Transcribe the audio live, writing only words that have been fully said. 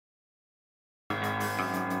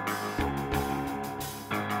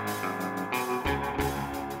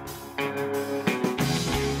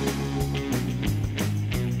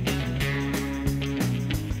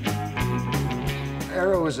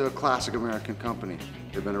is a classic American company.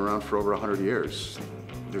 They've been around for over 100 years.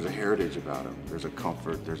 There's a heritage about them. There's a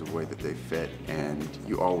comfort, there's a way that they fit, and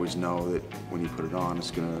you always know that when you put it on, it's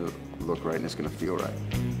gonna look right and it's gonna feel right.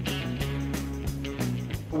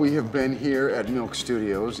 We have been here at Milk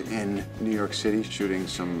Studios in New York City shooting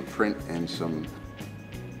some print and some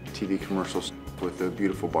TV commercials with the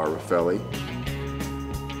beautiful bar Refaeli.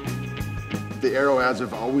 The Aero ads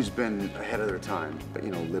have always been ahead of their time.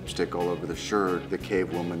 You know, lipstick all over the shirt, the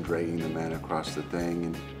cave woman dragging the man across the thing.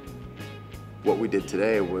 And what we did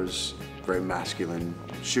today was a very masculine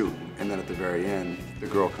shoot. And then at the very end, the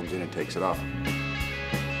girl comes in and takes it off.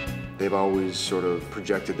 They've always sort of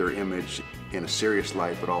projected their image in a serious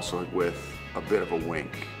light, but also with a bit of a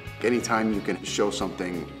wink. Anytime you can show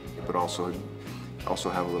something, but also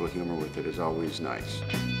have a little humor with it is always nice.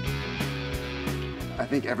 I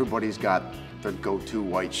think everybody's got their go-to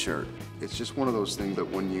white shirt. It's just one of those things that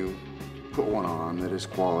when you put one on that is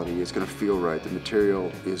quality, it's gonna feel right. The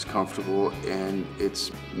material is comfortable and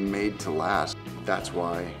it's made to last. That's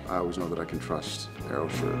why I always know that I can trust Aero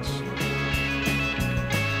shirts.